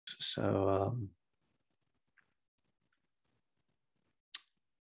So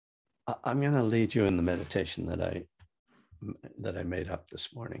I'm going to lead you in the meditation that I made up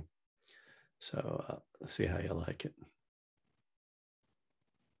this morning. So see how you like it.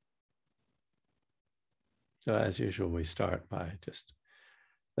 So as usual, we start by just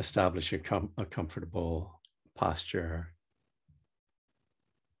establishing a comfortable posture,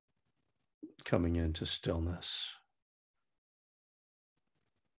 coming into stillness.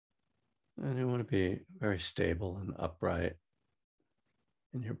 And you want to be very stable and upright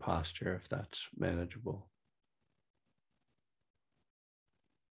in your posture, if that's manageable.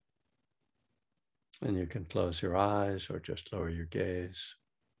 And you can close your eyes or just lower your gaze.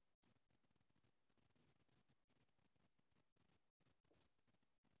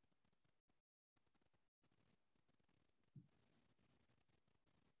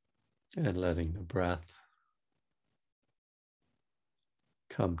 And letting the breath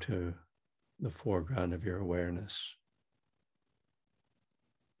come to the foreground of your awareness.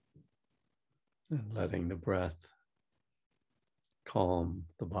 And letting the breath calm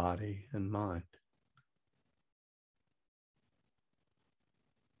the body and mind.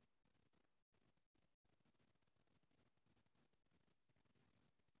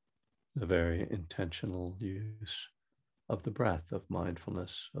 The very intentional use of the breath, of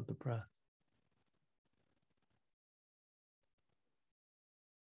mindfulness of the breath.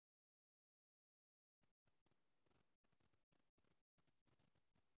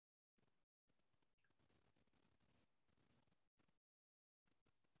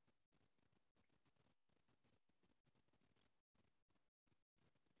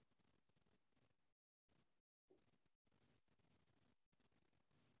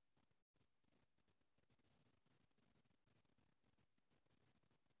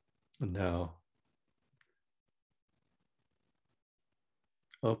 And now,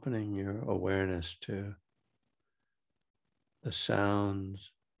 opening your awareness to the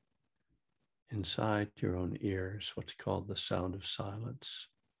sounds inside your own ears, what's called the sound of silence,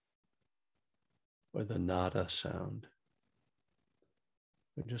 or the nada sound.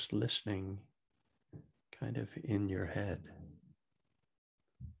 We're just listening kind of in your head.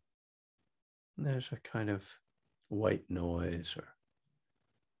 And there's a kind of white noise or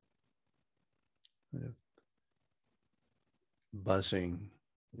kind of buzzing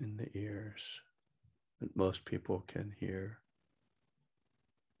in the ears that most people can hear.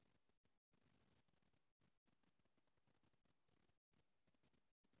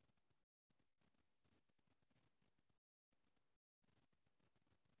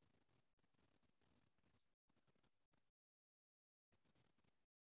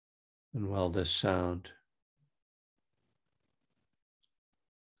 And while this sound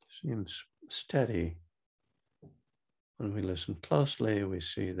seems steady, when we listen closely, we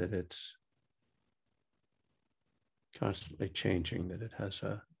see that it's constantly changing, that it has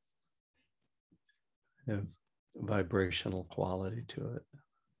a kind of vibrational quality to it,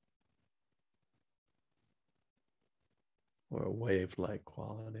 or a wave-like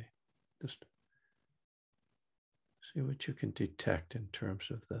quality. Just see what you can detect in terms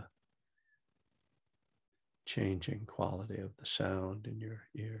of the changing quality of the sound in your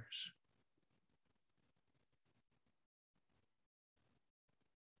ears.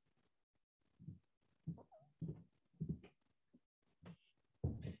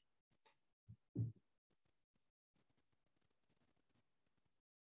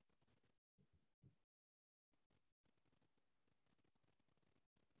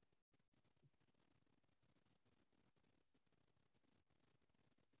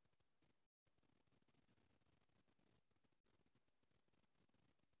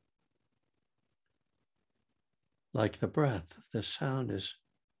 Like the breath, the sound is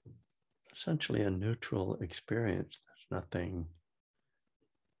essentially a neutral experience. There's nothing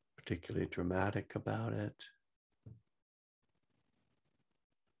particularly dramatic about it.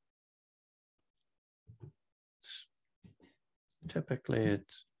 Typically,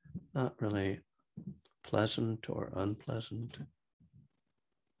 it's not really pleasant or unpleasant.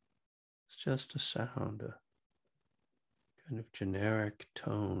 It's just a sound, a kind of generic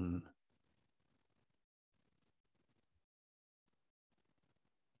tone.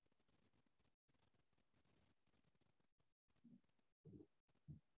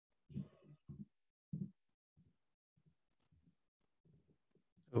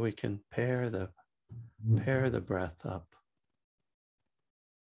 So we can pair the breath up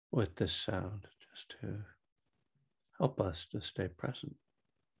with this sound just to help us to stay present.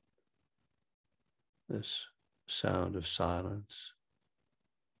 This sound of silence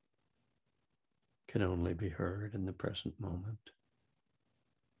can only be heard in the present moment.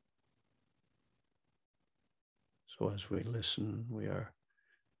 So as we listen, we are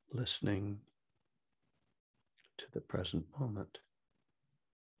listening to the present moment.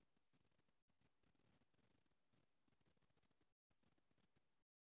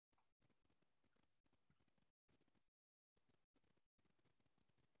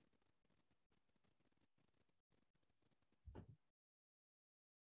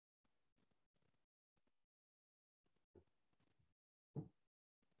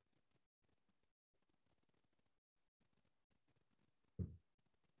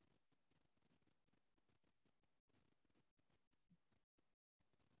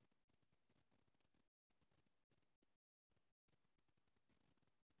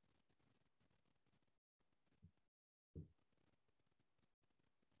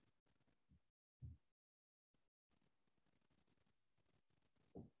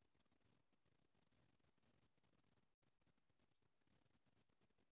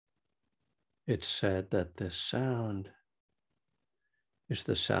 It's said that this sound is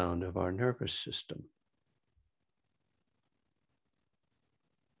the sound of our nervous system.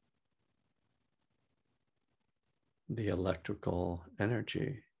 The electrical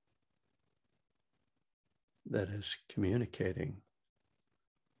energy that is communicating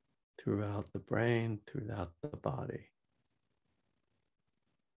throughout the brain, throughout the body,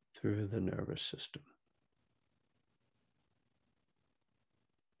 through the nervous system.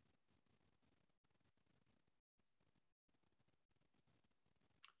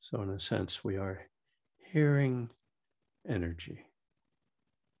 So in a sense, we are hearing energy.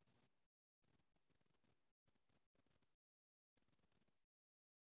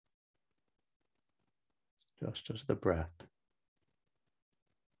 Just as the breath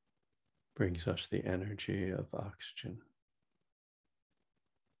brings us the energy of oxygen.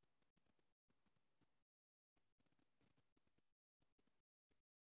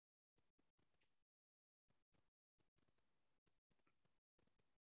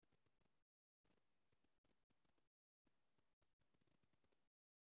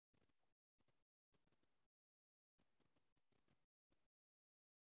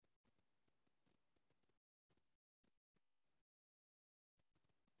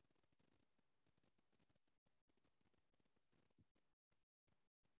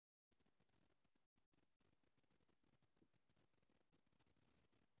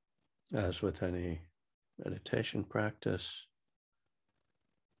 As with any meditation practice,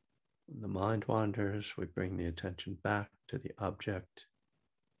 when the mind wanders, we bring the attention back to the object,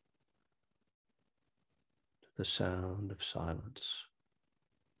 to the sound of silence.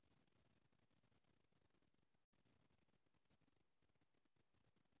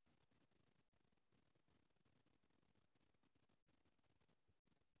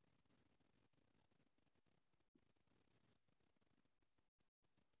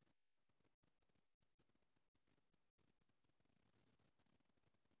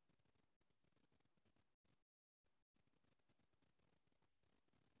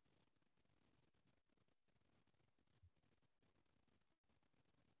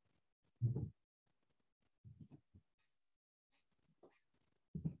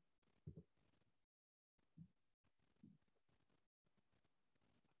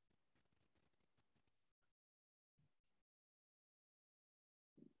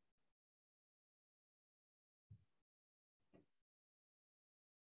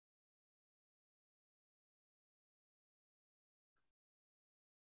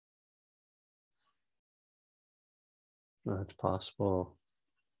 Now it's possible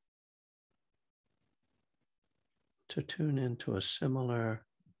to tune into a similar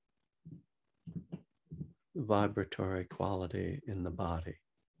vibratory quality in the body.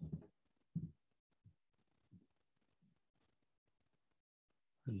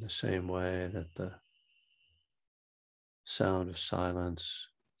 In the same way that the sound of silence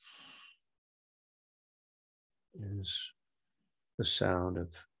is the sound of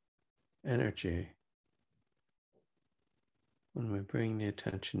energy, when we bring the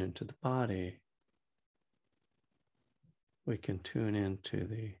attention into the body, we can tune into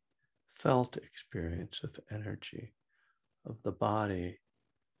the felt experience of energy, of the body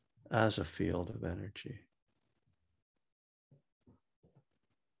as a field of energy.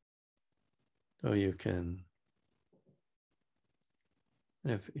 So you can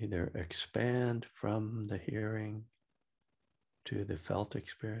either expand from the hearing to the felt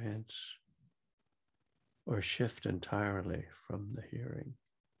experience or shift entirely from the hearing.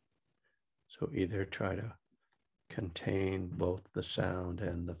 So either try to contain both the sound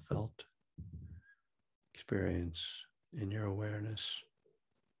and the felt experience in your awareness.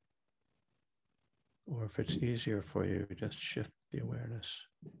 Or if it's easier for you, just shift the awareness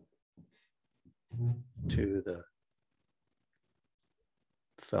to the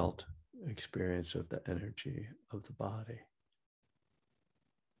felt experience of the energy of the body.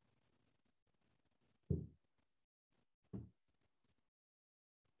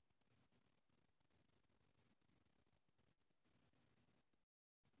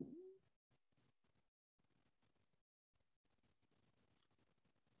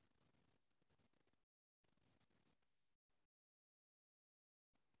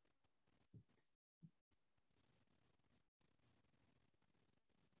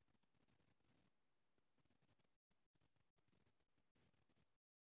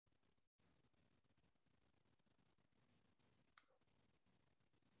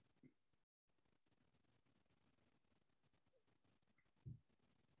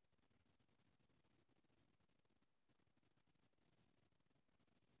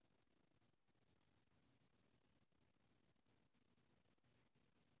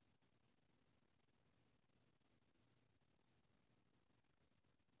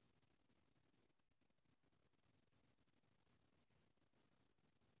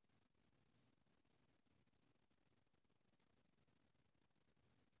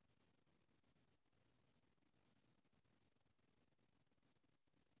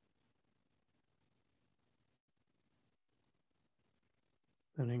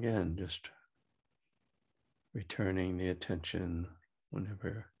 And again, just returning the attention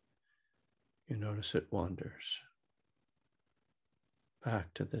whenever you notice it wanders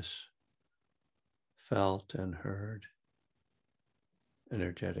back to this felt and heard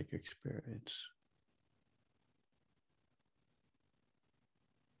energetic experience.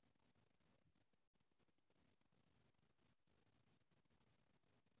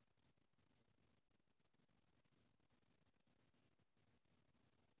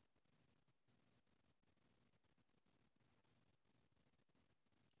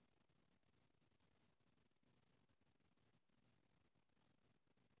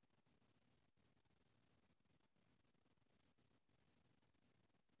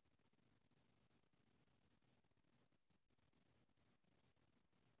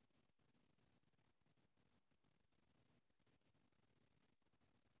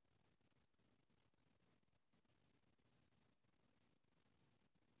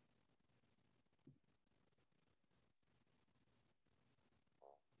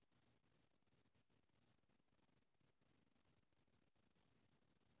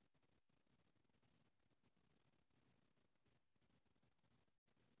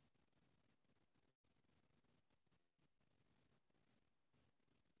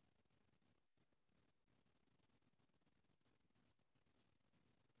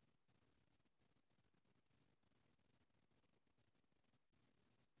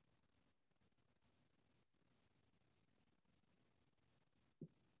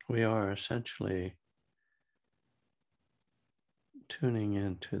 We are essentially tuning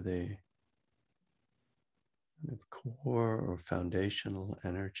into the core or foundational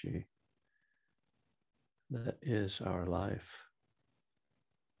energy that is our life,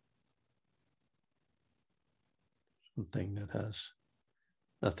 something that has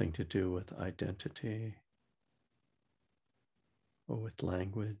nothing to do with identity or with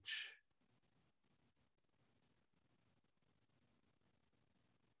language,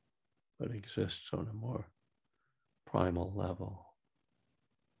 but exists on a more primal level.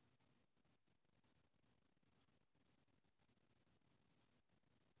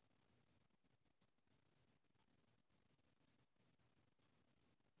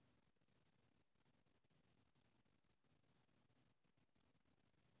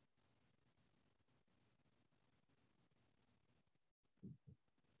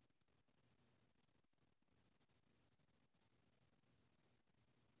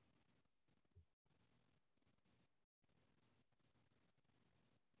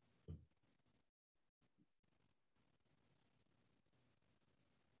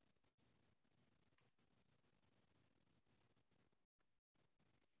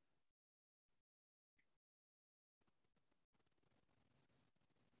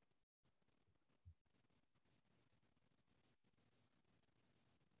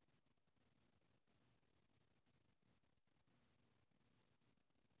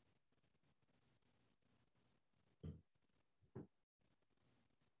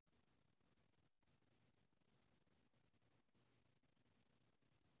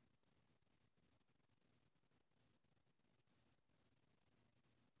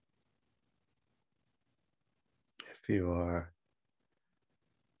 If you are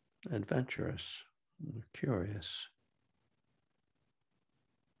adventurous, curious,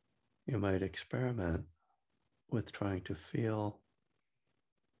 you might experiment with trying to feel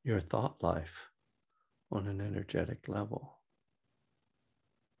your thought life on an energetic level.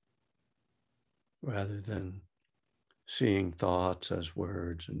 rather than seeing thoughts as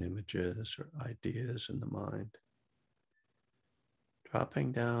words and images or ideas in the mind.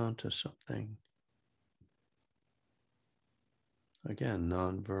 Dropping down to something, again,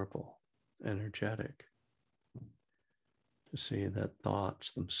 nonverbal, energetic, to see that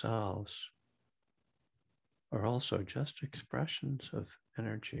thoughts themselves are also just expressions of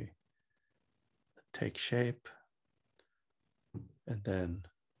energy that take shape and then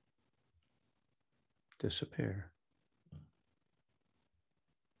disappear.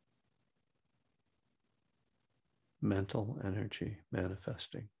 Mental energy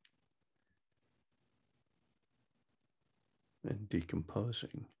manifesting and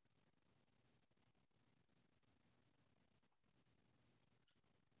decomposing.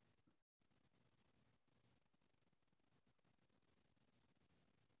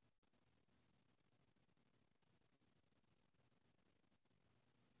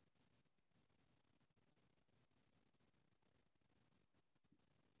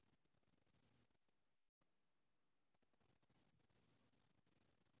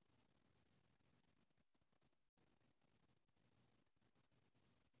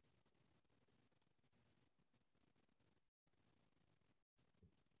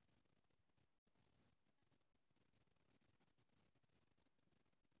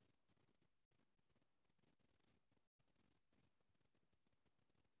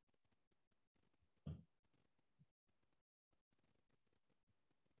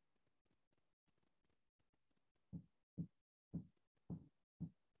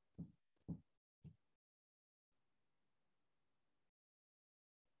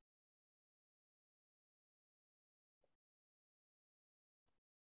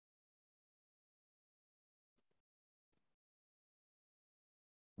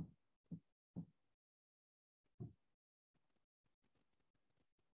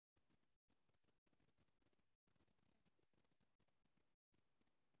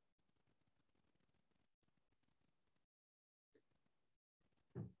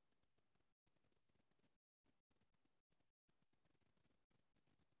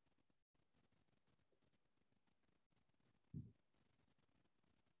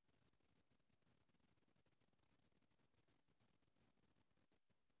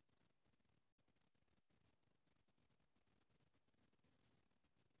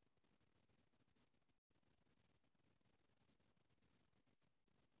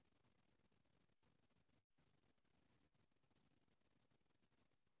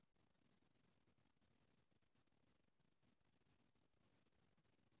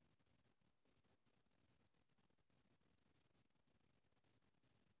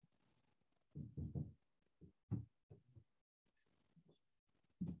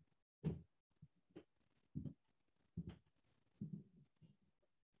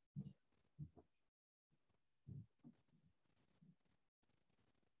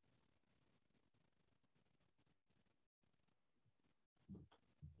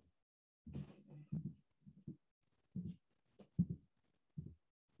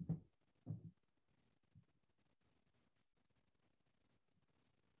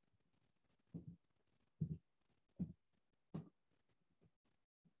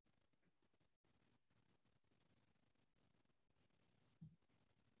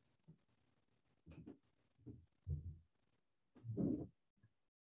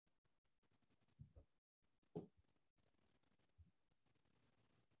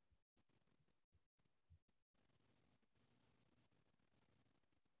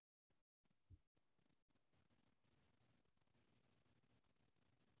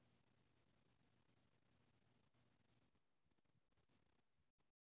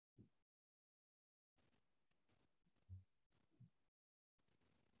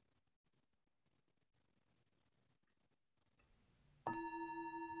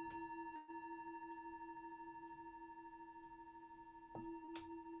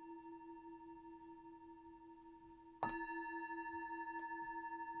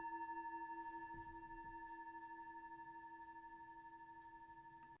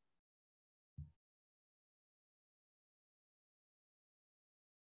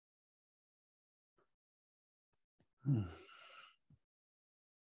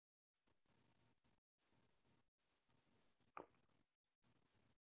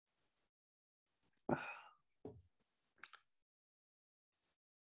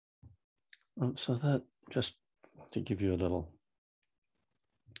 So that, just to give you a little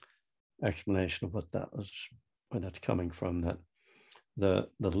explanation of what that was, where that's coming from, that the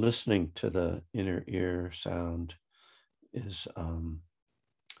listening to the inner ear sound is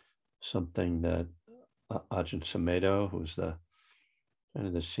something that Ajahn Sumedho, who's the kind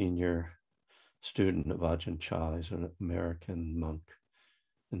of the senior student of Ajahn Chah. He's an American monk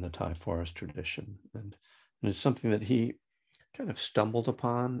in the Thai forest tradition. And it's something that he kind of stumbled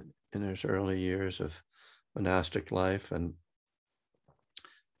upon in his early years of monastic life. And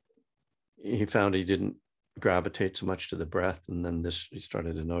he found he didn't gravitate so much to the breath. And then he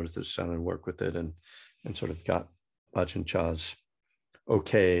started to notice the sound and work with it, and sort of got Ajahn Chah's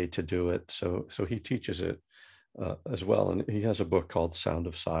okay to do it. So he teaches it as well. And he has a book called Sound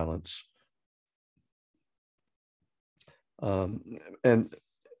of Silence. And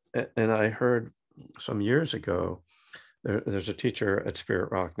I heard some years ago, there's a teacher at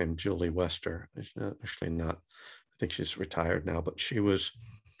Spirit Rock named Julie Wester. Actually not, I think she's retired now, but she was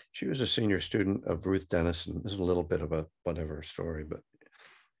a senior student of Ruth Denison. This is a little bit of a whatever story, but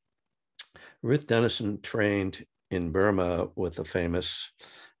Ruth Denison trained in Burma with a famous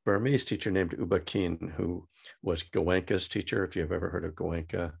Burmese teacher named U Ba Khin, who was Goenka's teacher, if you've ever heard of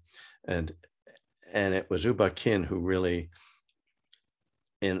Goenka. And it was U Ba Khin who really,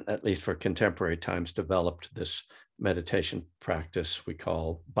 at least for contemporary times, developed this meditation practice we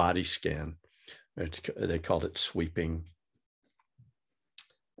call body scan. They called it sweeping.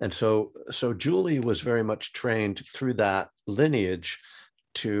 And so Julie was very much trained through that lineage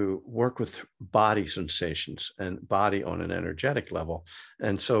to work with body sensations and body on an energetic level.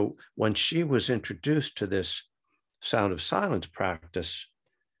 And so when she was introduced to this sound of silence practice,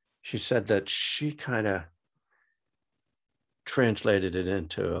 she said that she kind of translated it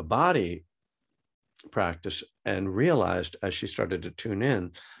into a body practice and realized as she started to tune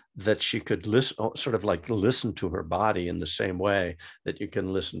in that she could listen, sort of like listen to her body in the same way that you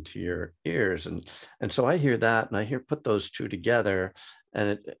can listen to your ears. And so I hear that, and I hear put those two together,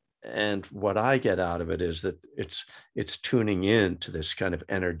 and what I get out of it is that it's tuning in to this kind of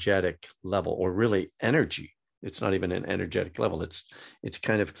energetic level, or really energy. It's not even an energetic level. It's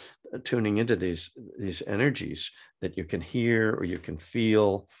kind of tuning into these energies that you can hear or you can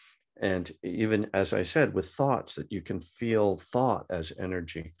feel. And even, as I said, with thoughts, that you can feel thought as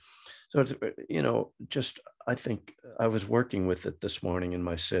energy. So it's, just, I think I was working with it this morning in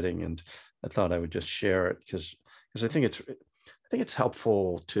my sitting, and I thought I would just share it because I think it's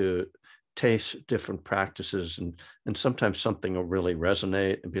helpful to taste different practices, and sometimes something will really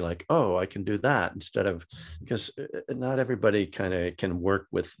resonate and be like, oh, I can do that, instead of, because not everybody kind of can work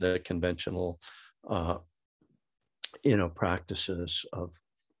with the conventional, practices of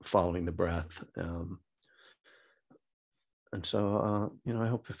following the breath. And so, I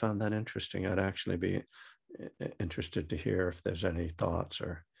hope you found that interesting. I'd actually be interested to hear if there's any thoughts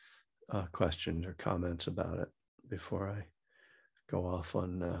or questions or comments about it before I go off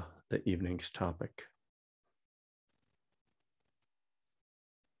on the evening's topic.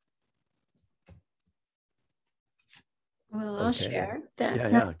 Well, I'll share that.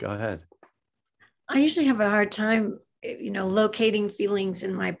 Yeah, go ahead. I usually have a hard time, locating feelings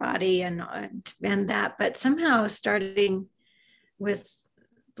in my body and that, but somehow starting with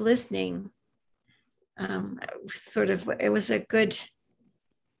listening, it was a good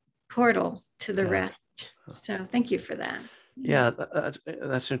portal to the rest. So thank you for that. Yeah,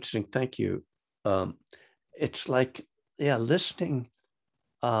 that's interesting. Thank you. It's like, listening.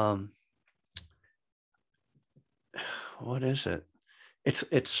 What is it?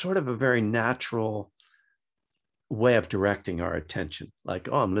 It's sort of a very natural way of directing our attention. Like,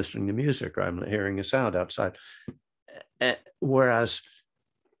 oh, I'm listening to music, or I'm hearing a sound outside. Whereas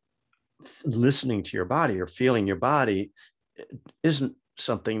listening to your body or feeling your body isn't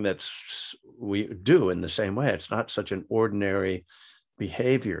something that we do in the same way. It's not such an ordinary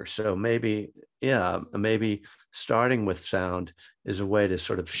behavior. So maybe starting with sound is a way to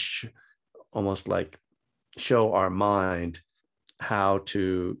sort of almost like show our mind how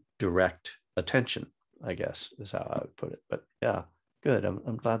to direct attention, I guess is how I would put it. But yeah, good.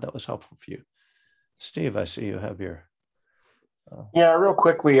 I'm glad that was helpful for you. Steve, I see you have your... real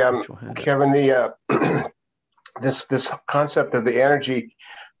quickly, Kevin, the this concept of the energy.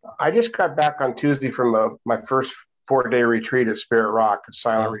 I just got back on Tuesday from my first 4-day retreat at Spirit Rock, a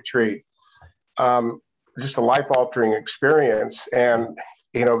silent retreat. Just a life-altering experience, and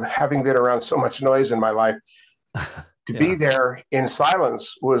having been around so much noise in my life, to be there in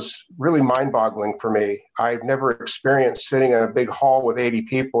silence was really mind-boggling for me. I've never experienced sitting in a big hall with 80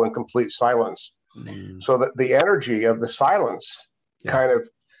 people in complete silence. So that the energy of the silence kind of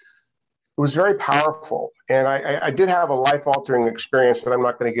was very powerful. And I did have a life-altering experience that I'm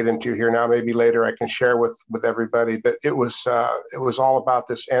not going to get into here now. Maybe later I can share with everybody. But it was all about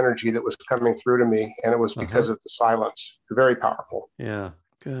this energy that was coming through to me, and it was because of the silence. Very powerful. Yeah,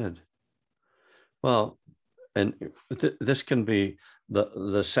 good. Well, and this can be,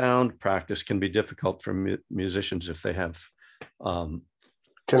 the sound practice can be difficult for musicians if they have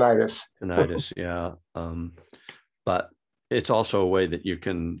tinnitus. Tinnitus, yeah. But it's also a way that you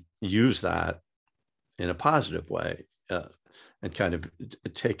can use that in a positive way, and kind of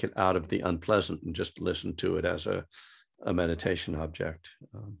take it out of the unpleasant and just listen to it as a meditation object.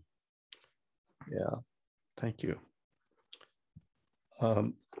 Yeah, thank you.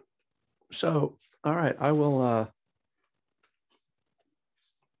 So, all right, I will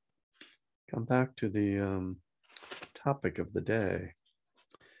come back to the topic of the day,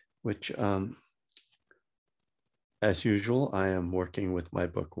 which, as usual, I am working with my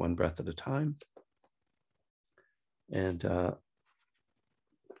book, One Breath at a Time. And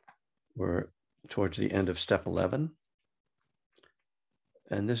we're towards the end of step 11.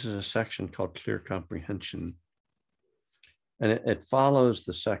 And this is a section called Clear Comprehension. And it follows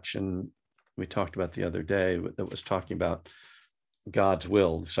the section we talked about the other day that was talking about God's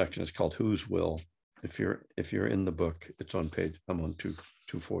will. The section is called Whose Will. If you're in the book, it's on page, I'm on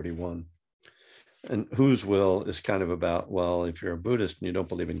 241. And whose will is kind of about, well, if you're a Buddhist and you don't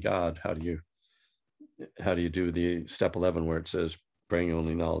believe in God, how do you do the step 11 where it says bring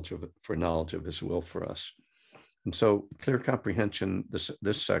only knowledge of his will for us? And so Clear Comprehension, this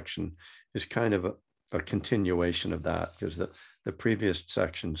section is kind of a continuation of that, because the previous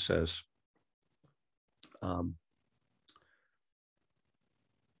section says,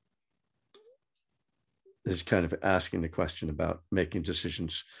 is kind of asking the question about making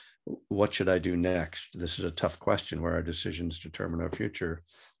decisions. What should I do next? This is a tough question where our decisions determine our future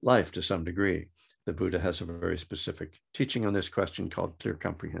life to some degree. The Buddha has a very specific teaching on this question called Clear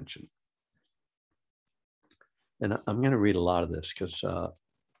Comprehension. And I'm going to read a lot of this because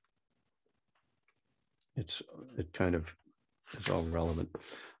it kind of is all relevant.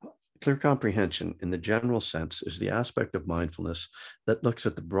 Clear comprehension, in the general sense, is the aspect of mindfulness that looks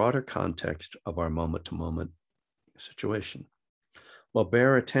at the broader context of our moment-to-moment situation. While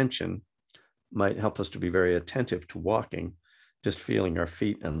bare attention might help us to be very attentive to walking, just feeling our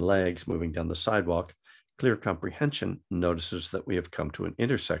feet and legs moving down the sidewalk, clear comprehension notices that we have come to an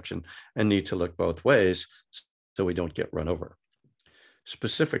intersection and need to look both ways so we don't get run over.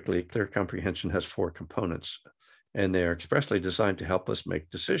 Specifically, clear comprehension has 4 components, and they are expressly designed to help us make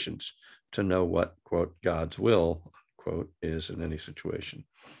decisions to know what, quote, God's will, quote, is in any situation.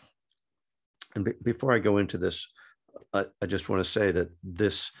 And before I go into this, I just want to say that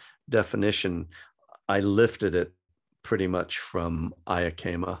this definition, I lifted it pretty much from Aya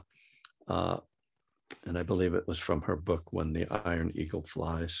Kema, and I believe it was from her book, When the Iron Eagle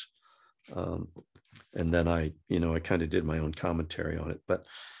Flies. And then I kind of did my own commentary on it, but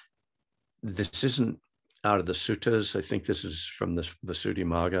this isn't out of the suttas. I think this is from the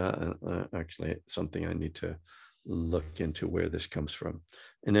Visuddhimagga. Actually, it's something I need to look into where this comes from.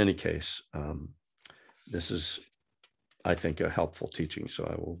 In any case, this is, I think, a helpful teaching, so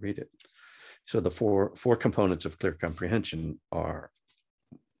I will read it. So the four components of clear comprehension are: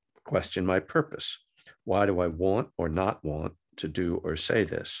 question my purpose. Why do I want or not want to do or say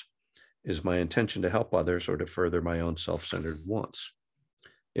this? Is my intention to help others or to further my own self-centered wants?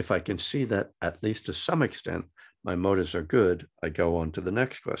 If I can see that, at least to some extent, my motives are good, I go on to the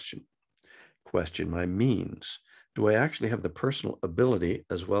next question. Question my means. Do I actually have the personal ability,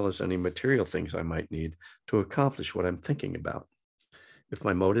 as well as any material things I might need, to accomplish what I'm thinking about? If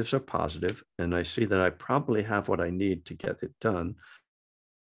my motives are positive, and I see that I probably have what I need to get it done,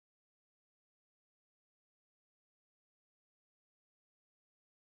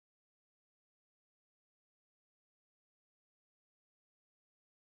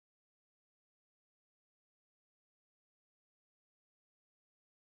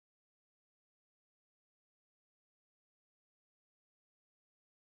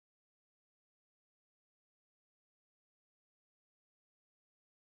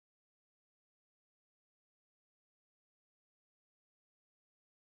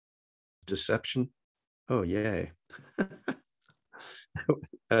 deception. Oh, yay.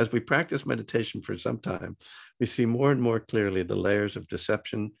 As we practice meditation for some time, we see more and more clearly the layers of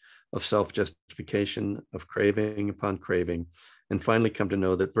deception, of self-justification, of craving upon craving, and finally come to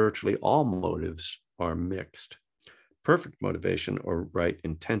know that virtually all motives are mixed. Perfect motivation or right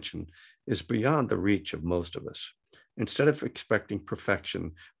intention is beyond the reach of most of us. Instead of expecting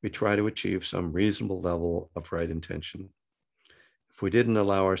perfection, we try to achieve some reasonable level of right intention. If we didn't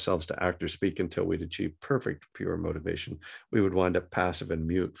allow ourselves to act or speak until we'd achieved perfect pure motivation, we would wind up passive and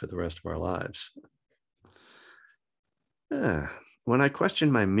mute for the rest of our lives. When I question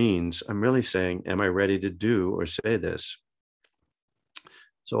my means, I'm really saying, am I ready to do or say this?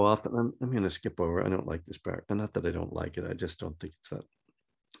 So often, I'm going to skip over. I don't like this part. And not that I don't like it. I just don't think it's that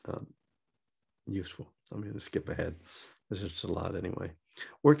useful. I'm going to skip ahead because it's a lot anyway.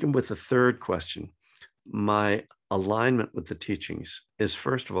 Working with the third question, my alignment with the teachings is,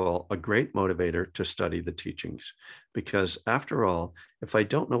 first of all, a great motivator to study the teachings, because after all, if I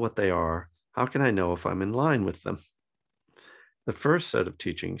don't know what they are, how can I know if I'm in line with them? The first set of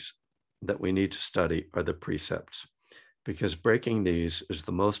teachings that we need to study are the precepts, because breaking these is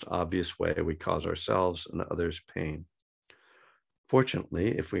the most obvious way we cause ourselves and others pain.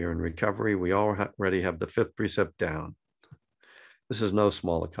 Fortunately, if we are in recovery, we already have the fifth precept down. This is no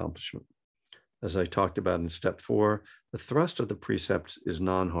small accomplishment. As I talked about in step 4, the thrust of the precepts is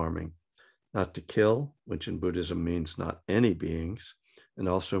non-harming, not to kill, which in Buddhism means not any beings, and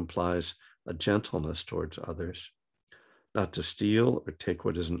also implies a gentleness towards others, not to steal or take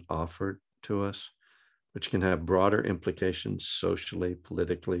what isn't offered to us, which can have broader implications socially,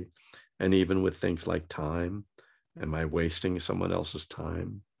 politically, and even with things like time. Am I wasting someone else's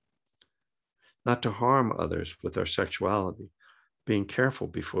time? Not to harm others with our sexuality, being careful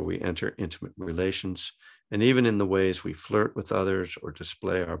before we enter intimate relations, and even in the ways we flirt with others or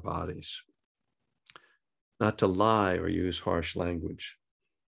display our bodies. Not to lie or use harsh language,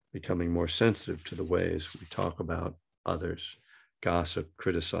 becoming more sensitive to the ways we talk about others, gossip,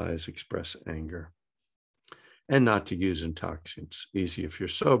 criticize, express anger. And not to use intoxicants, easy if you're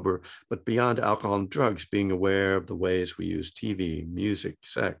sober, but beyond alcohol and drugs, being aware of the ways we use TV, music,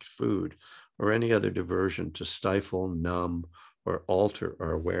 sex, food, or any other diversion to stifle, numb, or alter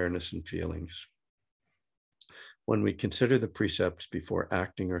our awareness and feelings. When we consider the precepts before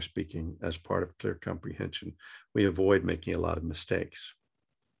acting or speaking as part of clear comprehension, we avoid making a lot of mistakes.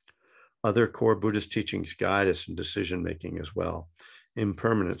 Other core Buddhist teachings guide us in decision-making as well.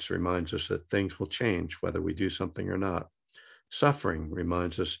 Impermanence reminds us that things will change whether we do something or not. Suffering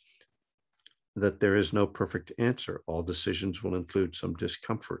reminds us that there is no perfect answer. All decisions will include some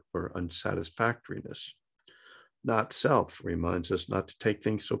discomfort or unsatisfactoriness. Not self reminds us not to take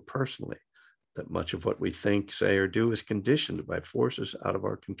things so personally, that much of what we think, say, or do is conditioned by forces out of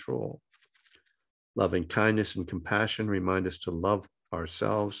our control. Loving kindness and compassion remind us to love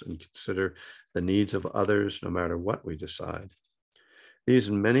ourselves and consider the needs of others no matter what we decide. These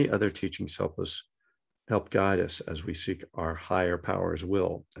and many other teachings help guide us as we seek our higher power's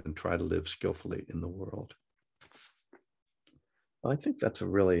will and try to live skillfully in the world. I think that's a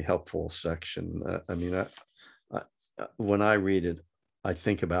really helpful section. When I read it, I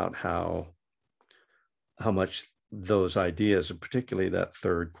think about how much those ideas, and particularly that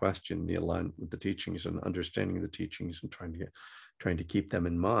third question, the alignment with the teachings and understanding the teachings and trying to keep them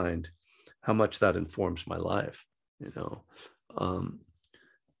in mind, how much that informs my life,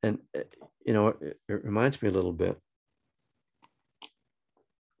 And, it reminds me a little bit,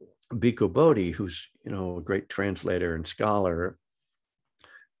 Bhikkhu Bodhi, who's, a great translator and scholar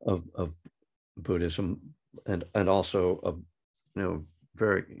of Buddhism, and also a,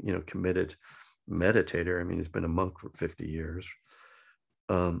 very, committed meditator. I mean, he's been a monk for 50 years.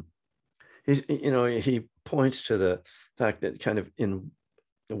 He points to the fact that kind of in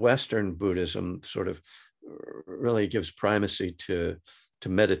Western Buddhism sort of really gives primacy to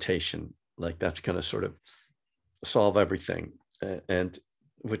meditation, like that's going to sort of solve everything, and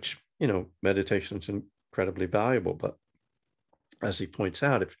which, meditation is incredibly valuable. But as he points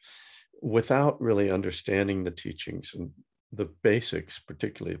out, if without really understanding the teachings and the basics,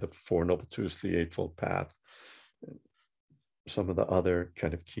 particularly the Four Noble Truths, the Eightfold Path, some of the other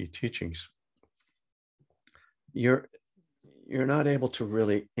kind of key teachings, you're not able to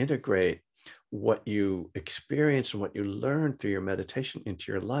really integrate what you experience and what you learn through your meditation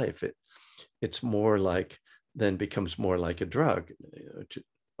into your life. It's more like, then becomes more like a drug,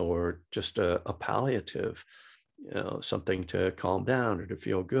 or just a palliative, something to calm down or to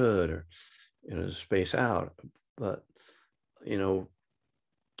feel good, or, to space out. But,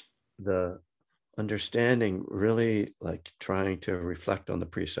 the understanding, really like trying to reflect on the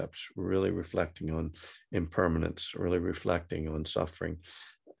precepts, really reflecting on impermanence, really reflecting on suffering,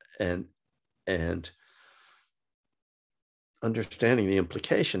 and understanding the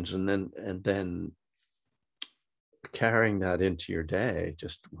implications, and then carrying that into your day,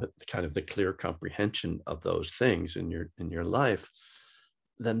 just with kind of the clear comprehension of those things in your life,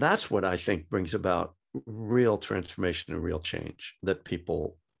 then that's what I think brings about real transformation and real change that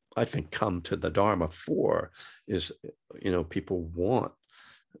people, I think, come to the Dharma for, is, people want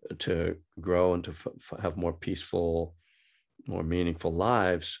to grow and to have more peaceful, more meaningful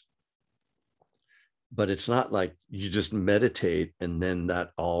lives. But it's not like you just meditate and then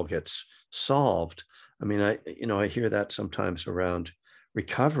that all gets solved. I mean, I hear that sometimes around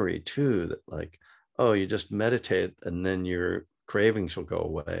recovery too, that like, oh, you just meditate and then your cravings will go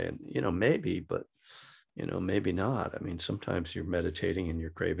away. And, maybe, but, maybe not. I mean, sometimes you're meditating and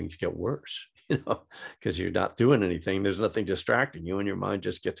your cravings get worse, because you're not doing anything. There's nothing distracting you and your mind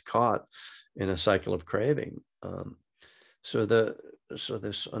just gets caught in a cycle of craving. So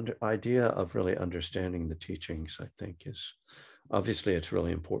this idea of really understanding the teachings, I think, is obviously it's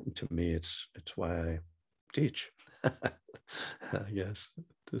really important to me. It's why I teach. Yes,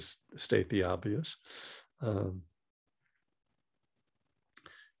 to state the obvious.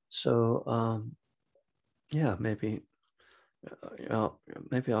 Yeah, maybe I'll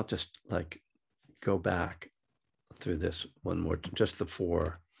just like go back through this one more, just the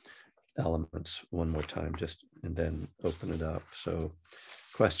 4 elements one more time, just, and then open it up. So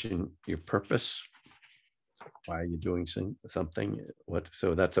question your purpose. Why are you doing something?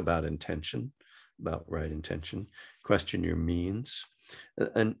 So that's about intention, about right intention. Question your means.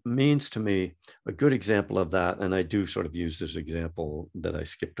 And means, to me, a good example of that, and I do sort of use this example that I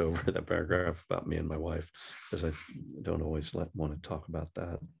skipped over, the paragraph about me and my wife, because I don't always want to talk about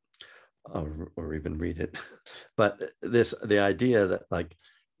that or even read it. But the idea that, like,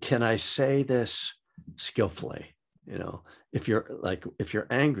 can I say this skillfully? If you're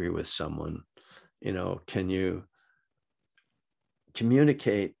angry with someone, can you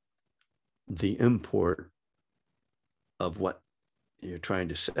communicate the import of what you're trying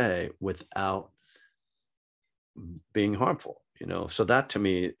to say without being harmful? So that, to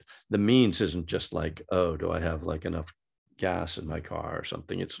me, the means isn't just like, oh, do I have like enough gas in my car or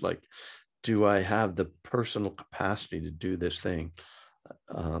something? It's like, do I have the personal capacity to do this thing?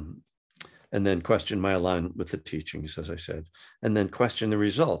 And then question my alignment with the teachings, as I said, and then question the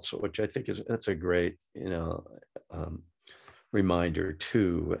results, which I think that's a great, reminder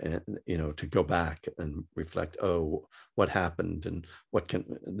too, and, to go back and reflect, oh, what happened and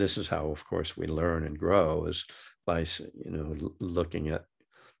this is how, of course, we learn and grow, is by, looking at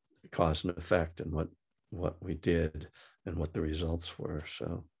cause and effect and what we did and what the results were.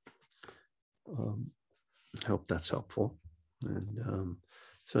 So I hope that's helpful. And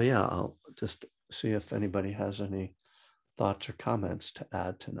so, yeah, I'll just see if anybody has any thoughts or comments to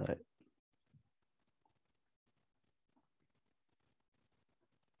add tonight.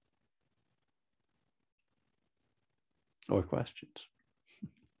 Or questions.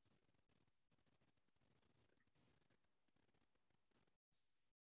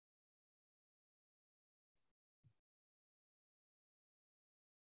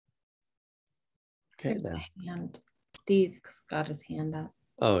 Okay, then. And Steve got his hand up.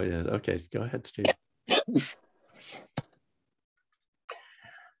 Oh, yeah. Okay, go ahead, Steve.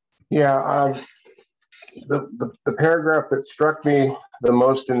 Yeah, the paragraph that struck me the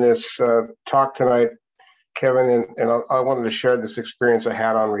most in this talk tonight, Kevin, and I wanted to share this experience I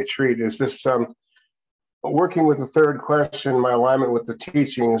had on retreat, is this working with the third question, my alignment with the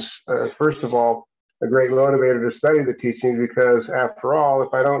teachings. First of all, a great motivator to study the teachings, because after all,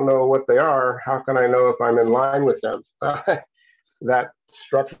 if I don't know what they are, how can I know if I'm in line with them? That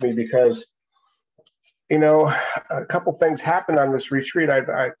struck me because, a couple things happened on this retreat.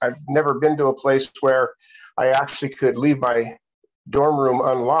 I've never been to a place where I actually could leave my dorm room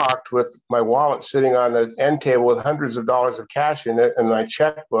unlocked with my wallet sitting on the end table with hundreds of dollars of cash in it and my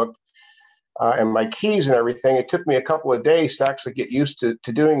checkbook and my keys and everything. It took me a couple of days to actually get used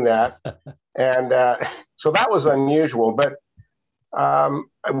to doing that. And so that was unusual. But I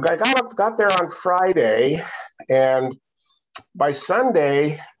got there on Friday, and by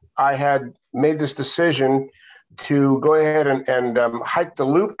Sunday, I had made this decision to go ahead and hike the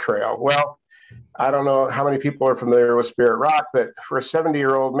Loop Trail. Well, I don't know how many people are familiar with Spirit Rock, but for a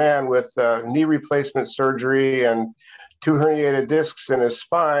 70-year-old man with knee replacement surgery and 2 herniated discs in his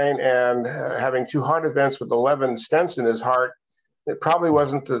spine and having 2 heart events with 11 stents in his heart, it probably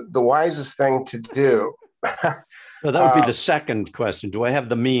wasn't the wisest thing to do. So that would be the second question. Do I have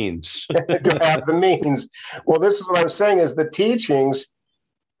the means? Do I have the means? Well, this is what I'm saying, is the teachings,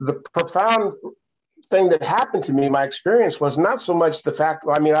 the profound thing that happened to me, my experience was not so much the fact,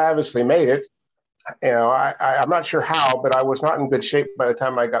 I mean, I obviously made it. I'm not sure how, but I was not in good shape by the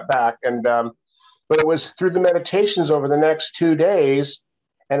time I got back. And but it was through the meditations over the next 2 days,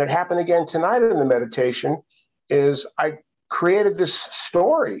 and it happened again tonight in the meditation, is I created this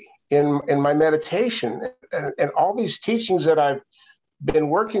story in my meditation, and all these teachings that I've been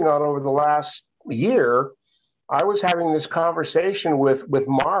working on over the last year. I was having this conversation with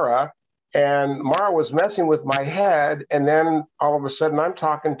Mara, and Mara was messing with my head, and then all of a sudden I'm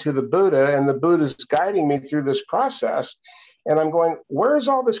talking to the Buddha, and the Buddha's guiding me through this process, and I'm going, where is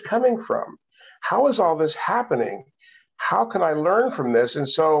all this coming from? How is all this happening? how can I learn from this? And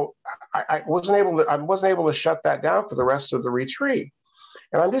so I wasn't able to shut that down for the rest of the retreat.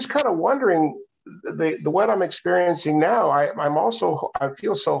 And I'm just kind of wondering, the what I'm experiencing now, I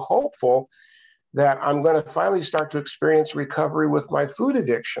feel so hopeful that I'm going to finally start to experience recovery with my food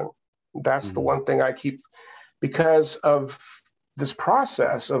addiction. That's the one thing I keep, because of this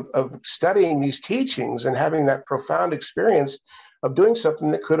process of studying these teachings and having that profound experience of doing something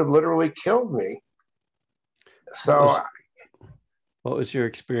that could have literally killed me. So what was your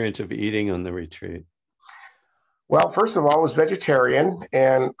experience of eating on the retreat? Well, first of all, I was vegetarian,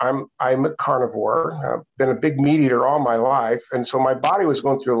 and I'm a carnivore. I've been a big meat eater all my life, and so my body was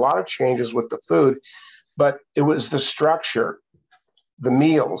going through a lot of changes with the food, but it was the structure, the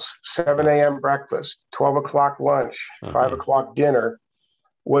meals, 7 a.m. breakfast, 12 o'clock lunch, 5 o'clock dinner,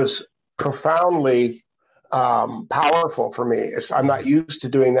 was profoundly powerful for me. I'm not used to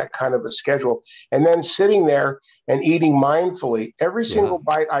doing that kind of a schedule. And then sitting there and eating mindfully. Every single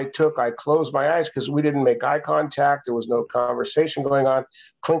bite I took, I closed my eyes because we didn't make eye contact. There was no conversation going on,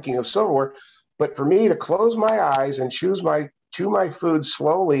 clinking of silverware. But for me to close my eyes and chew my food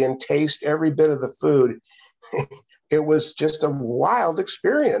slowly and taste every bit of the food, it was just a wild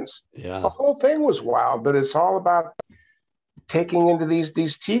experience. Yeah. The whole thing was wild, but it's all about taking into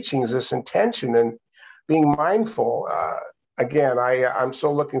these teachings, this intention, and being mindful. Again, I'm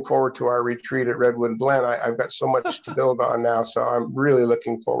so looking forward to our retreat at Redwood Glen. I've got so much to build on now, so I'm really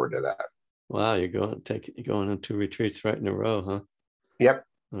looking forward to that. Wow, you're going on 2 retreats right in a row, huh? Yep.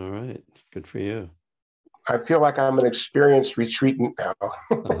 All right, good for you. I feel like I'm an experienced retreatant now.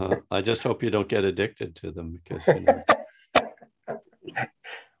 I just hope you don't get addicted to them, because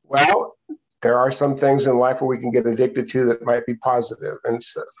well, there are some things in life where we can get addicted to that might be positive. And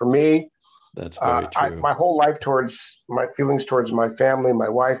so for me, that's very true. My whole life, towards my feelings towards my family, my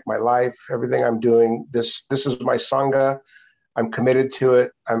wife, my life, everything I'm doing, this is my Sangha. I'm committed to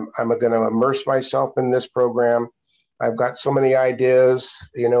it. I'm going to immerse myself in this program. I've got so many ideas,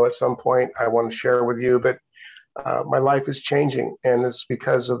 at some point I want to share with you, but my life is changing, and it's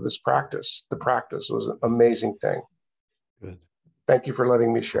because of this practice. The practice was an amazing thing. Good. Thank you for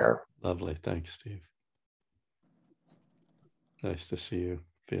letting me share. Lovely. Thanks, Steve. Nice to see you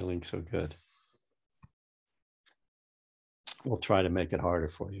feeling so good. We'll try to make it harder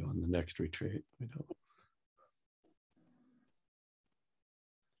for you on the next retreat. We don't.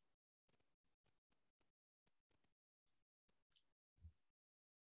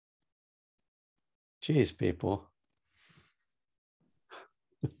 Geez, people.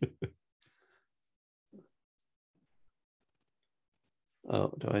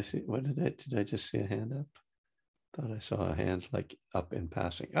 Oh, do I see? What did I just see a hand up? Thought I saw a hand like up in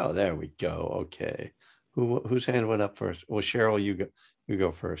passing. Oh, there we go. Okay. Whose hand went up first? Well, Cheryl, you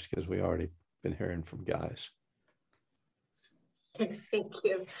go first, because we already been hearing from guys. Thank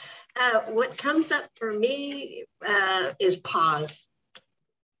you. What comes up for me is pause.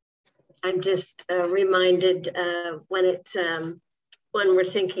 I'm just reminded when we're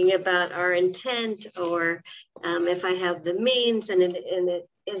thinking about our intent, or if I have the means, and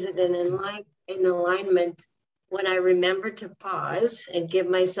is it in alignment, when I remember to pause and give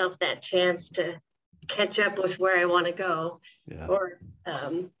myself that chance to catch up with where I want to go. Yeah. Or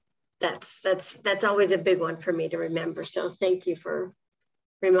that's always a big one for me to remember. So thank you for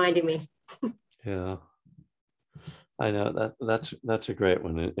reminding me. Yeah. I know that's a great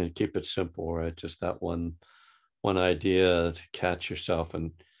one, and keep it simple, right? Just that one idea to catch yourself,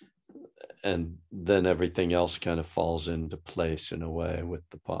 and then everything else kind of falls into place in a way with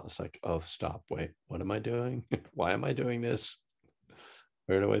the pause. Like, oh, stop, wait, what am I doing? Why am I doing this?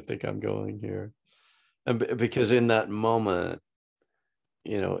 Where do I think I'm going here? And because in that moment,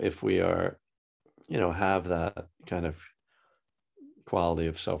 if we are, have that kind of quality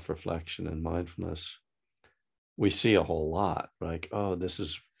of self-reflection and mindfulness, we see a whole lot. Like, oh, this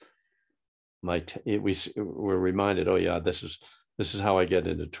is we're reminded, oh yeah, this is how I get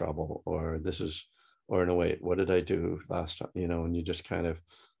into trouble, or no, wait, what did I do last time? And you just kind of,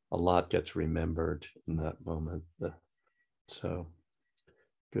 a lot gets remembered in that moment. So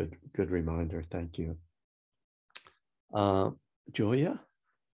good reminder. Thank you. Julia?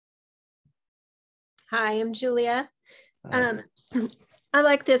 Hi, I'm Julia. I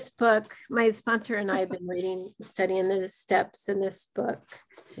like this book. My sponsor and I have been studying the steps in this book.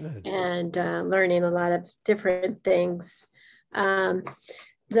 Good. And learning a lot of different things. I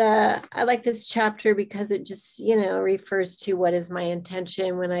like this chapter because it just, refers to what is my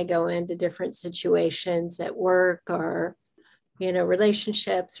intention when I go into different situations at work, or,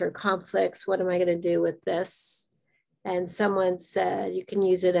 relationships or conflicts. What am I going to do with this? And someone said you can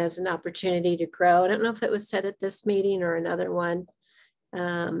use it as an opportunity to grow. I don't know if it was said at this meeting or another one,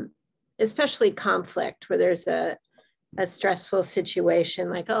 especially conflict where there's a stressful situation,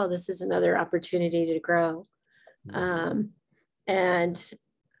 like, oh, this is another opportunity to grow. And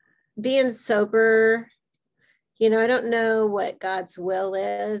being sober, you know, I don't know what God's will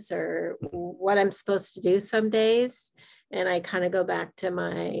is or what I'm supposed to do some days. And I kind of go back to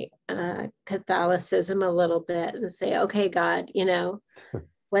my Catholicism a little bit and say, okay, God, you know,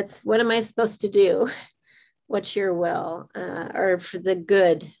 what am I supposed to do? What's your will? Or for the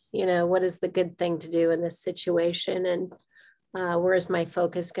good, you know, what is the good thing to do in this situation? And where is my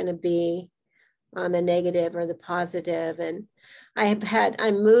focus going to be on the negative or the positive? And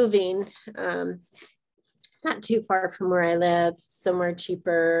I'm moving not too far from where I live, somewhere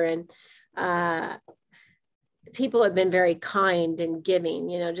cheaper. And people have been very kind and giving,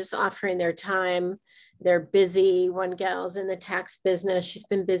 you know, just offering their time. They're busy. One gal's in the tax business. She's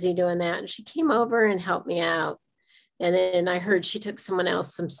been busy doing that. And she came over and helped me out. And then I heard she took someone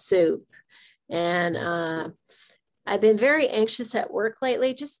else some soup. And I've been very anxious at work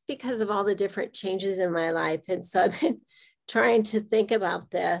lately just because of all the different changes in my life. And so I've been trying to think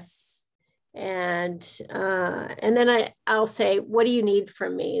about this. And then I'll say, what do you need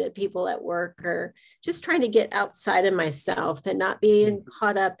from me? The people at work are just trying to get outside of myself and not being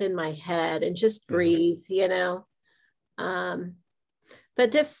caught up in my head and just breathe, you know.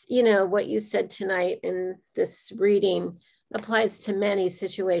 But this, you know, what you said tonight in this reading applies to many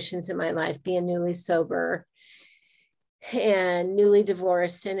situations in my life, being newly sober and newly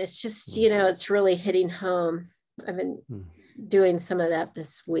divorced. And it's just, you know, it's really hitting home. I've been doing some of that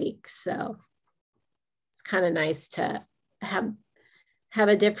this week. So it's kind of nice to have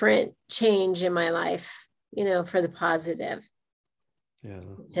a different change in my life, you know, for the positive. Yeah.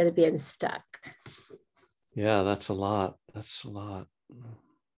 Instead of being stuck. Yeah, that's a lot. That's a lot.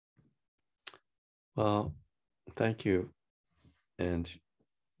 Well, thank you. And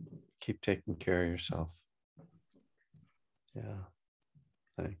keep taking care of yourself. Yeah.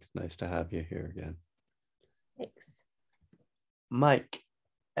 Thanks. Nice to have you here again. Thanks. Mike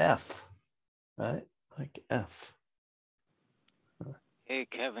F. Right? Mike F. Hey,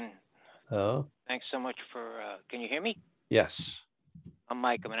 Kevin. Hello. Thanks so much for, can you hear me? Yes. I'm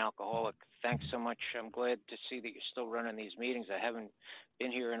Mike. I'm an alcoholic. Thanks so much. I'm glad to see that you're still running these meetings. I haven't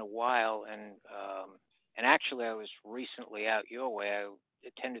been here in a while. And actually, I was recently out your way. I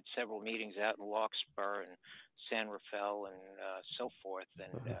attended several meetings out in Larkspur and San Rafael and so forth.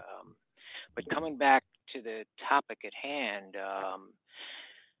 And but coming back to the topic at hand,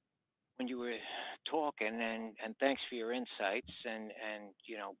 when you were talking, and thanks for your insights, and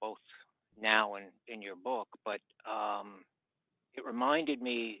you know, both now and in your book, but it reminded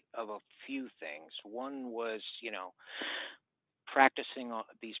me of a few things. One was, you know, practicing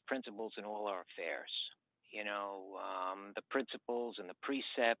these principles in all our affairs. You know, the principles and the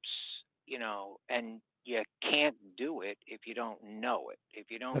precepts, you know, and you can't do it if you don't know it. If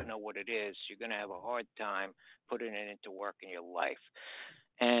you don't know what it is, you're going to have a hard time putting it into work in your life.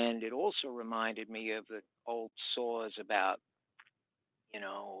 And it also reminded me of the old saws about, you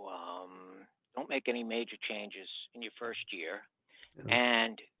know, don't make any major changes in your first year. Yeah.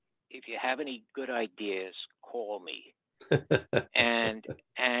 And if you have any good ideas, call me. and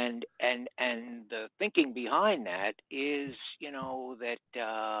the thinking behind that is, you know, that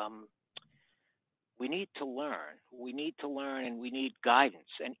we need to learn. We need to learn, and we need guidance.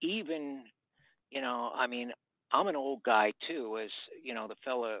 And even, you know, I mean, I'm an old guy too, as you know, the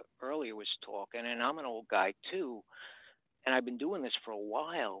fella earlier was talking, and I'm an old guy too, and I've been doing this for a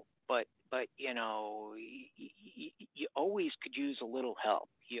while. But you know, you always could use a little help.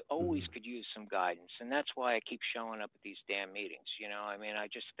 You always could use some guidance, and that's why I keep showing up at these damn meetings. You know, I mean, I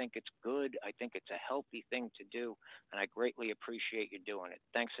just think it's good. I think it's a healthy thing to do, and I greatly appreciate you doing it.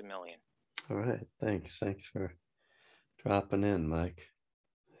 Thanks a million. All right, thanks. Thanks for dropping in, Mike.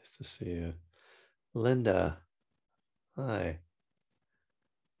 Nice to see you. Linda, hi.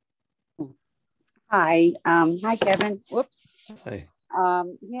 Hi. Hi, Kevin. Whoops. Hi.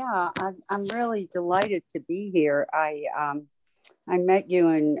 Yeah, I'm really delighted to be here. I met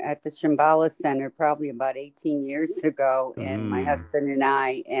you at the Shambhala Center probably about 18 years ago, and my husband and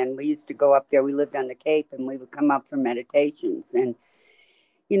I, and we used to go up there. We lived on the Cape, and we would come up for meditations. And,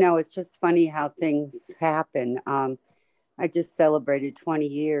 you know, it's just funny how things happen. I just celebrated 20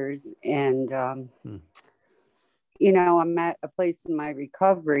 years, and you know, I'm at a place in my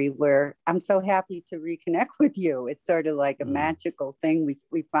recovery where I'm so happy to reconnect with you. It's sort of like a magical thing.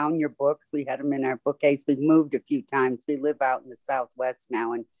 We found your books. We had them in our bookcase. We've moved a few times. We live out in the Southwest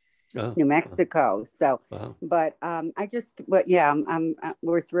now, and New Mexico. So, wow. but yeah,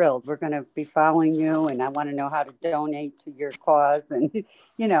 we're thrilled. We're going to be following you, and I want to know how to donate to your cause. And,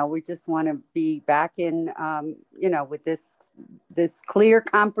 we just want to be back in, with this clear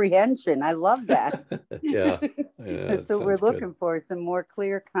comprehension. I love that. Yeah. That's what we're looking for, some more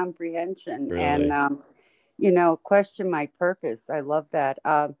clear comprehension. Really? And, question my purpose. I love that.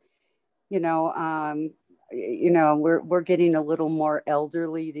 We're getting a little more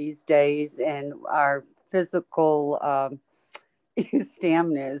elderly these days, and our physical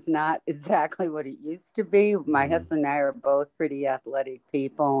stamina is not exactly what it used to be. My husband and I are both pretty athletic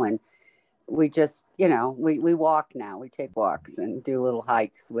people, and we just, we walk now. We take walks and do little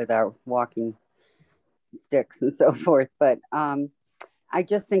hikes with our walking sticks and so forth. But I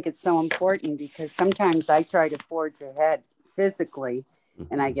just think it's so important, because sometimes I try to forge ahead physically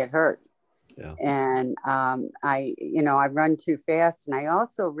and I get hurt. Yeah. And I run too fast. And I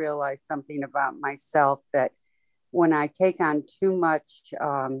also realize something about myself, that when I take on too much,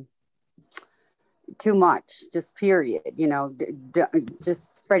 just period,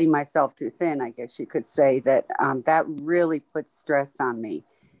 just spreading myself too thin, I guess you could say, that that really puts stress on me.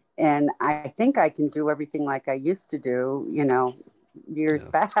 And I think I can do everything like I used to do, years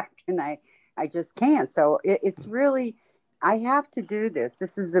back, and I just can't. So it's really, I have to do this.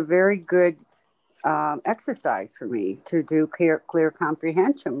 This is a very good exercise for me to do clear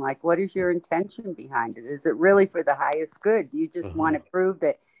comprehension. Like, what is your intention behind it? Is it really for the highest good? You just want to prove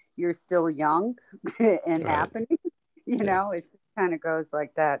that you're still young and happening? It kind of goes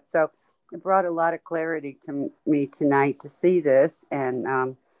like that. So it brought a lot of clarity to me tonight to see this, and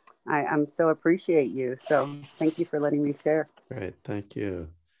I'm so appreciate you. So thank you for letting me share. Great, thank you.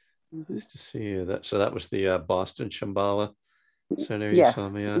 Nice to see you. That was the Boston Shambhala Center. Yes. You saw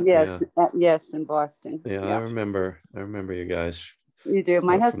me at? Yes. Yes, in Boston. Yeah, I remember you guys. You do.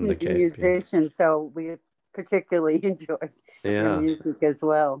 My husband's a musician, so we particularly enjoyed your music as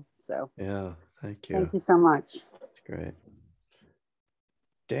well. So yeah, thank you. Thank you so much. That's great.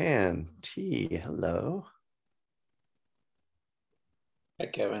 Dan T, hello. Hi,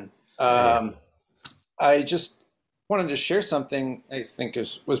 Kevin. I just wanted to share something I think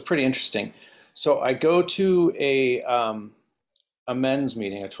was pretty interesting. So I go to a men's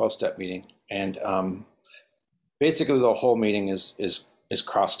meeting, a 12-step meeting, and basically the whole meeting is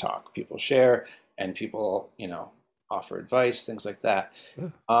crosstalk. People share, and people offer advice, things like that.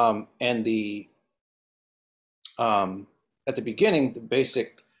 And at the beginning,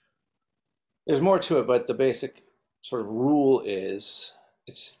 there's more to it, but the basic sort of rule is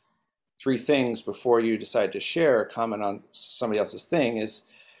it's 3 things before you decide to share or comment on somebody else's thing. Is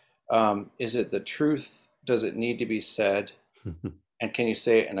it the truth? Does it need to be said? And can you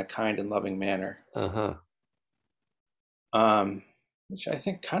say it in a kind and loving manner? Which I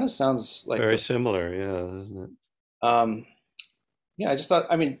think kind of sounds like very similar, doesn't it? I just thought,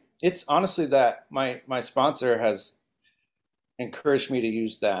 it's honestly that my sponsor has encouraged me to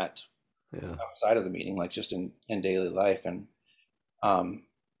use that outside of the meeting, like just in daily life. And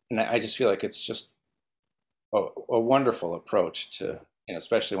I just feel like it's just a wonderful approach to,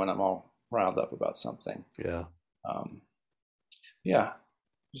 especially when I'm all riled up about something.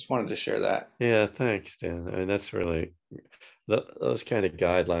 Just wanted to share that. Yeah, thanks, Dan. That's really, those kind of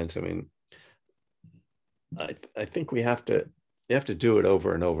guidelines. I think you have to do it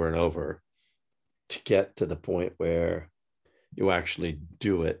over and over and over to get to the point where you actually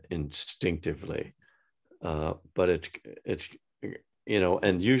do it instinctively. But it's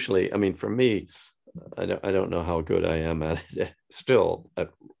and usually, for me, I don't know how good I am at it still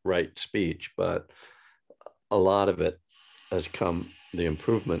at right speech, but a lot of it the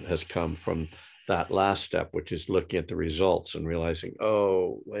improvement has come from that last step, which is looking at the results and realizing,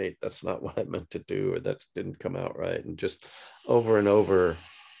 oh, wait, that's not what I meant to do, or that didn't come out right. And just over and over,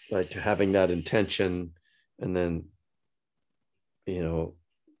 like having that intention, and then,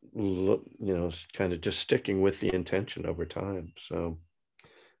 kind of just sticking with the intention over time. So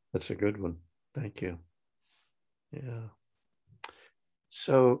that's a good one. Thank you. Yeah.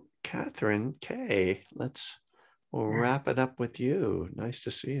 So Catherine K, we'll wrap it up with you. Nice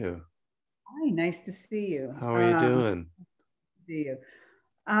to see you. Hi, nice to see you. How are you doing? See you.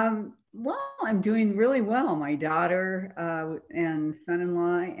 Well, I'm doing really well. My daughter and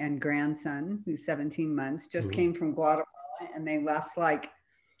son-in-law and grandson, who's 17 months, just came from Guatemala, and they left like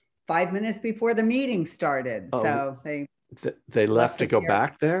 5 minutes before the meeting started. Oh, so they left to go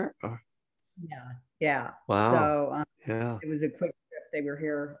back there? Or? Yeah. Wow. So it was a quick trip. They were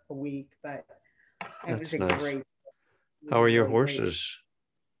here a week, but it was a nice. great. How are your horses?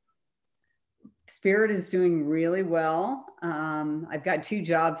 Spirit is doing really well. I've got 2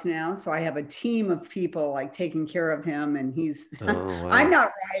 jobs now, so I have a team of people like taking care of him, and he's. Oh, wow. I'm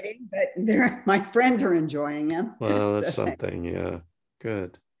not writing, but my friends are enjoying him. Well, that's So, something. Yeah,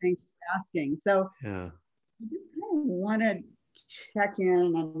 good. thanks for asking. So Yeah. I just kind of want to check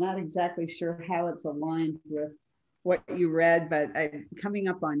in. I'm not exactly sure how it's aligned with what you read, but I'm coming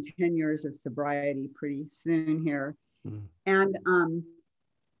up on 10 years of sobriety pretty soon here. Mm. And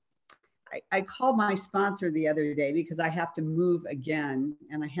I called my sponsor the other day because I have to move again.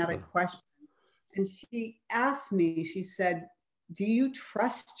 And I had a question. And she asked me, she said, do you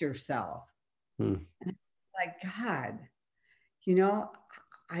trust yourself? Mm. And I'm like, God, you know,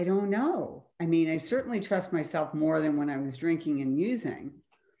 I don't know. I mean, I certainly trust myself more than when I was drinking and using.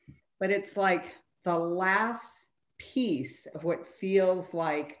 But it's like the last piece of what feels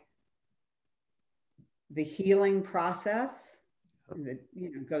like the healing process that, you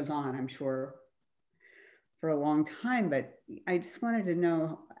know, goes on, I'm sure, for a long time. But I just wanted to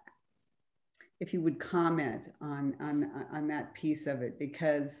know if you would comment on that piece of it,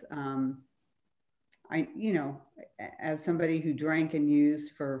 because I, you know, as somebody who drank and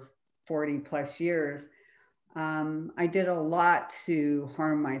used for 40 plus years, I did a lot to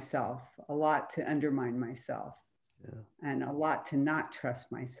harm myself, a lot to undermine myself, and a lot to not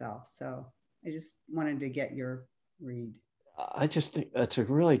trust myself. So I just wanted to get your read. I just think that's a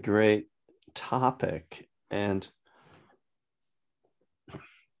really great topic. And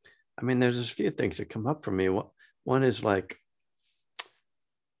I mean, there's a few things that come up for me. One is like,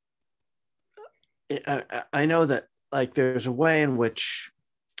 I know that like there's a way in which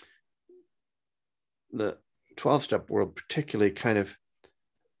the 12-step world particularly kind of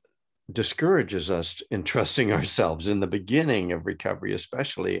discourages us in trusting ourselves in the beginning of recovery,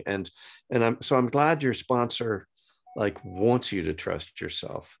 especially. And I'm glad your sponsor like wants you to trust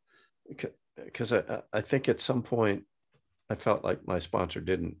yourself, because I think at some point I felt like my sponsor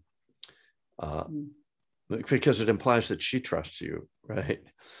didn't, because it implies that she trusts you, right?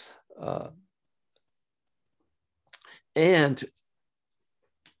 And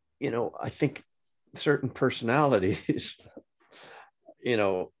you know, I think certain personalities, you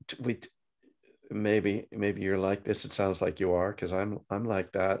know, maybe you're like this. It sounds like you are, because I'm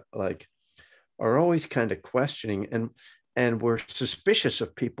like that. Like, are always kind of questioning, and we're suspicious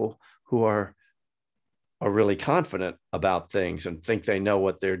of people who are really confident about things and think they know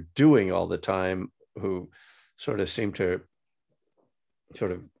what they're doing all the time, who sort of seem to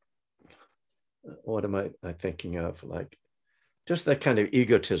sort of, what am I thinking of? Like just that kind of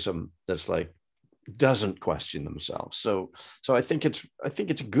egotism that's like doesn't question themselves. So I think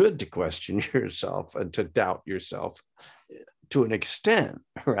it's good to question yourself and to doubt yourself to an extent,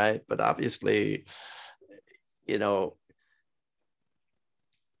 right? But obviously, you know,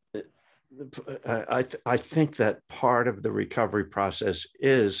 I think that part of the recovery process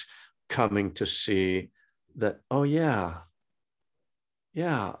is coming to see that, oh yeah,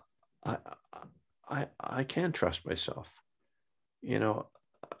 I can trust myself. You know,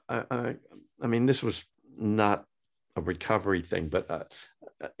 I mean, this was not a recovery thing, but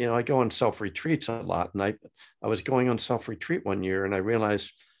you know, I go on self-retreats a lot, and I was going on self-retreat one year, and I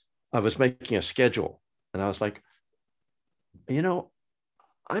realized I was making a schedule, and I was like, you know,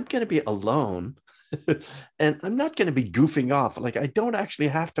 I'm going to be alone and I'm not going to be goofing off. Like, I don't actually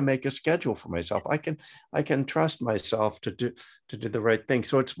have to make a schedule for myself. I can trust myself to do the right thing.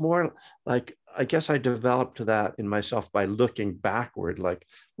 So it's more like, I guess I developed that in myself by looking backward, like,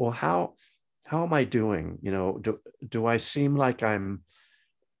 well, how am I doing? You know, do I seem like I'm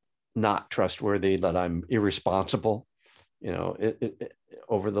not trustworthy, that I'm irresponsible? You know,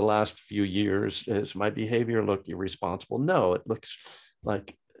 over the last few years, has my behavior look irresponsible? No, it looks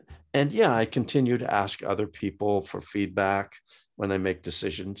like, and yeah, I continue to ask other people for feedback when I make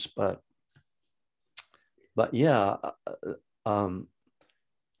decisions, but yeah,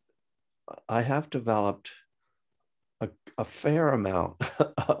 I have developed a fair amount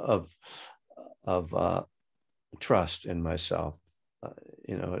of trust in myself.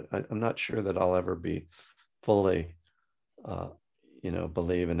 You know, I'm not sure that I'll ever be fully, you know,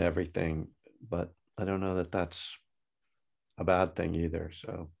 believe in everything, but I don't know that that's a bad thing either.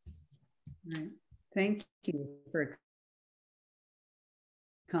 So, right. Thank you for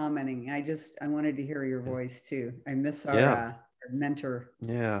commenting. I wanted to hear your voice too. I miss our mentor.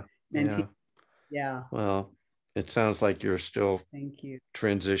 Yeah. Mentee. Yeah. Well, it sounds like you're still thank you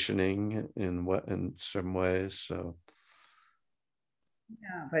transitioning in some ways. So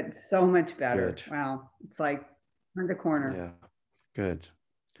yeah, but so much better. Good. Wow. It's like turned a corner. Yeah. Good.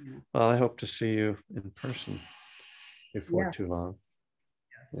 Yeah. Well, I hope to see you in person before too long.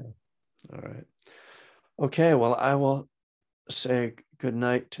 Yes. All right. Okay, well, I will say good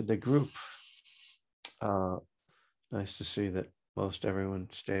night to the group. Nice to see that most everyone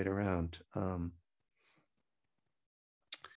stayed around.